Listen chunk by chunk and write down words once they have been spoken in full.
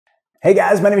Hey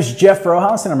guys, my name is Jeff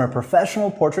Rojas and I'm a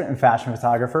professional portrait and fashion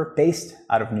photographer based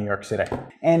out of New York City.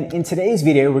 And in today's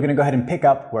video, we're going to go ahead and pick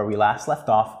up where we last left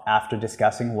off after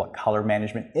discussing what color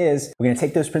management is. We're going to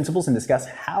take those principles and discuss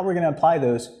how we're going to apply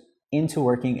those into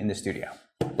working in the studio.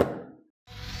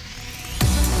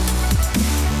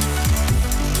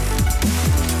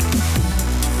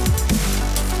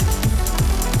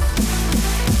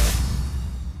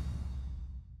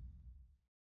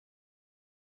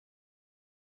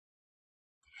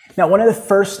 Now, one of the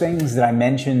first things that I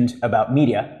mentioned about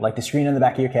media, like the screen on the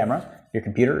back of your camera, your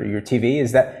computer, or your TV,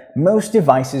 is that most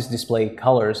devices display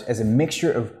colors as a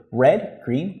mixture of red,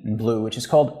 green, and blue, which is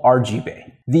called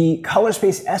RGB. The color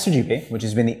space sRGB, which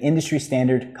has been the industry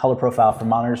standard color profile for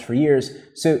monitors for years,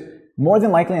 so more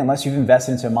than likely, unless you've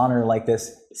invested into a monitor like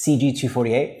this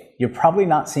CG248, you're probably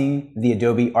not seeing the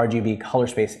Adobe RGB color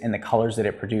space in the colors that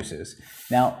it produces.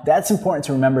 Now, that's important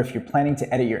to remember if you're planning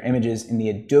to edit your images in the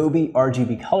Adobe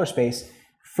RGB color space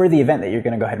for the event that you're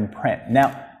going to go ahead and print.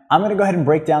 Now, I'm going to go ahead and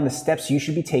break down the steps you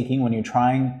should be taking when you're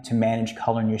trying to manage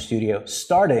color in your studio,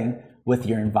 starting with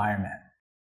your environment.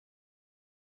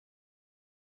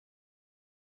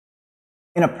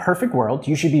 In a perfect world,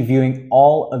 you should be viewing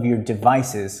all of your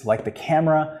devices, like the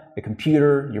camera, the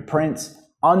computer, your prints,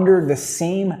 under the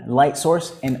same light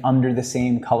source and under the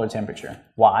same color temperature.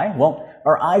 Why? Well,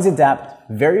 our eyes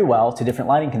adapt very well to different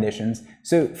lighting conditions.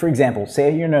 So, for example,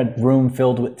 say you're in a room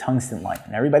filled with tungsten light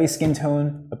and everybody's skin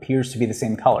tone appears to be the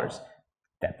same colors.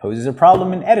 That poses a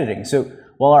problem in editing. So,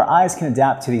 while our eyes can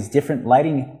adapt to these different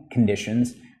lighting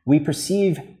conditions, we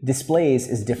perceive displays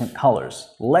as different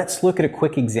colors. Let's look at a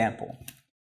quick example.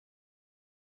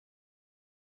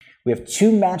 We have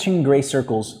two matching gray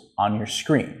circles on your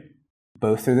screen.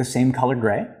 Both are the same color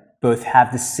gray, both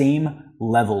have the same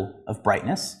level of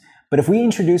brightness, but if we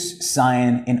introduce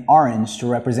cyan and orange to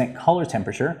represent color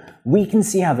temperature, we can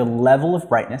see how the level of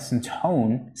brightness and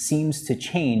tone seems to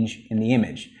change in the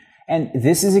image. And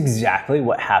this is exactly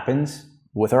what happens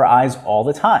with our eyes all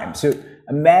the time. So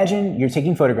imagine you're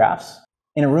taking photographs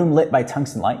in a room lit by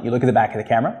tungsten light. You look at the back of the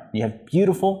camera, you have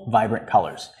beautiful, vibrant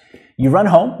colors. You run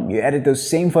home, you edit those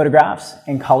same photographs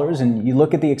and colors, and you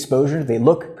look at the exposure. They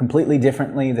look completely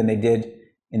differently than they did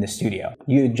in the studio.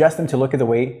 You adjust them to look at the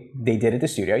way they did at the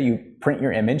studio. You print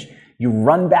your image, you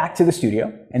run back to the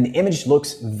studio, and the image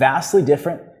looks vastly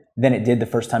different than it did the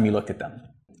first time you looked at them.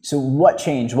 So what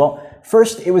changed? Well,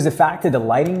 first, it was the fact that the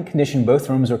lighting condition in both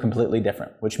rooms were completely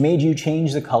different, which made you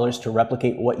change the colors to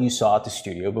replicate what you saw at the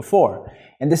studio before.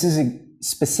 And this is a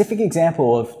specific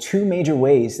example of two major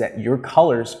ways that your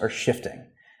colors are shifting.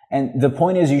 And the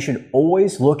point is, you should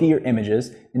always look at your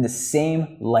images in the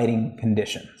same lighting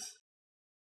conditions.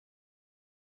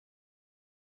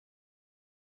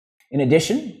 In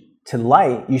addition to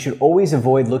light, you should always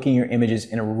avoid looking at your images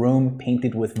in a room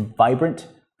painted with vibrant,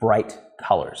 bright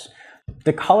colors.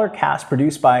 The color cast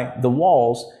produced by the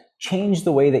walls change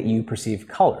the way that you perceive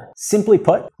color. Simply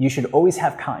put, you should always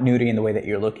have continuity in the way that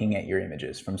you're looking at your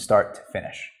images from start to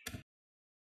finish.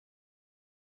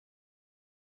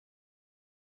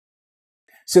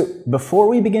 So before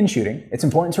we begin shooting, it's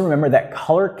important to remember that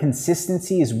color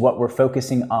consistency is what we're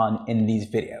focusing on in these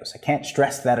videos. I can't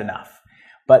stress that enough.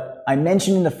 But I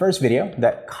mentioned in the first video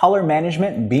that color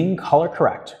management and being color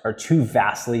correct are two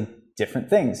vastly different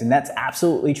things, and that's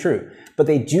absolutely true, but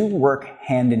they do work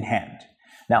hand in hand.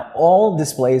 Now, all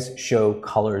displays show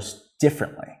colors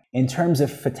differently. In terms of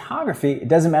photography, it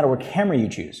doesn't matter what camera you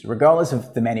choose. Regardless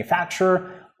of the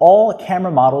manufacturer, all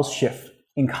camera models shift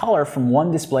in color from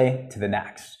one display to the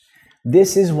next.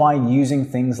 This is why using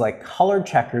things like color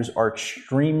checkers are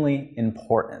extremely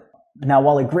important. Now,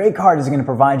 while a gray card is going to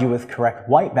provide you with correct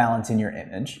white balance in your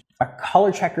image, a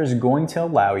color checker is going to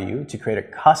allow you to create a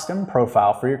custom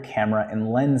profile for your camera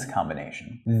and lens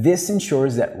combination. This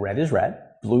ensures that red is red,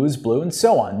 blue is blue, and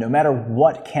so on, no matter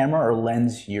what camera or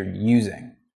lens you're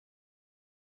using.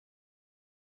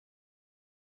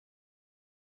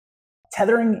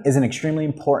 Tethering is an extremely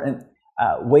important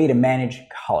way to manage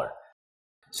color.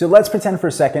 So let's pretend for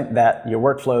a second that your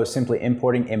workflow is simply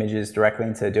importing images directly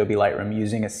into Adobe Lightroom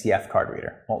using a CF card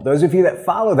reader. Well, those of you that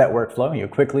follow that workflow, you'll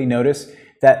quickly notice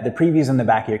that the previews on the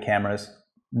back of your cameras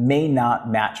may not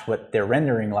match what they're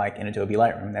rendering like in Adobe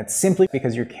Lightroom. That's simply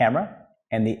because your camera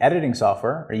and the editing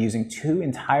software are using two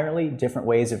entirely different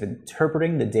ways of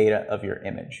interpreting the data of your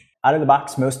image. Out of the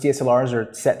box, most DSLRs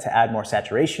are set to add more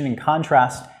saturation and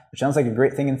contrast, which sounds like a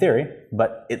great thing in theory,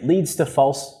 but it leads to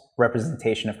false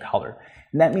representation of color.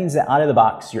 And that means that out of the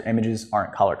box, your images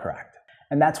aren't color correct.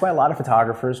 And that's why a lot of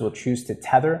photographers will choose to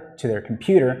tether to their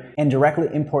computer and directly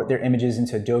import their images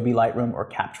into Adobe Lightroom or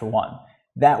Capture One.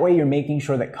 That way you're making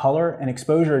sure that color and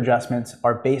exposure adjustments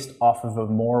are based off of a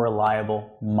more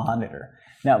reliable monitor.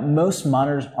 Now, most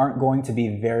monitors aren't going to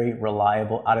be very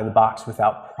reliable out of the box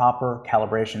without proper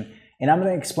calibration, and I'm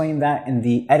going to explain that in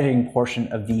the editing portion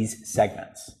of these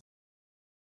segments.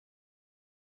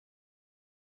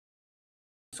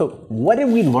 So what did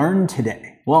we learn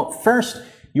today? Well, first,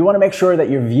 you want to make sure that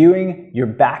you're viewing your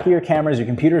back of your cameras, your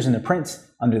computers, and the prints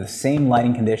under the same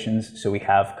lighting conditions so we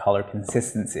have color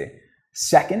consistency.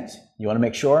 Second, you want to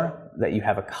make sure that you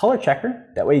have a color checker.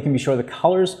 That way you can be sure the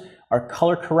colors are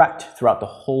color correct throughout the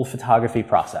whole photography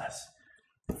process.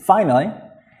 Finally,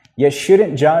 you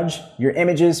shouldn't judge your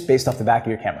images based off the back of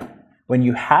your camera. When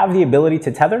you have the ability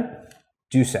to tether,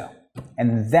 do so.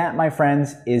 And that, my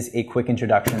friends, is a quick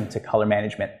introduction to color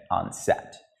management on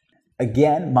set.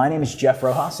 Again, my name is Jeff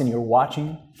Rojas, and you're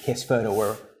watching Kiss Photo,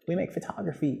 where we make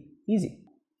photography easy.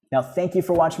 Now, thank you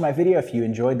for watching my video. If you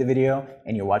enjoyed the video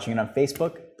and you're watching it on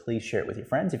Facebook, please share it with your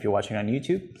friends. If you're watching on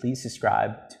YouTube, please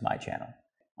subscribe to my channel.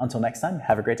 Until next time,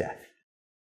 have a great day.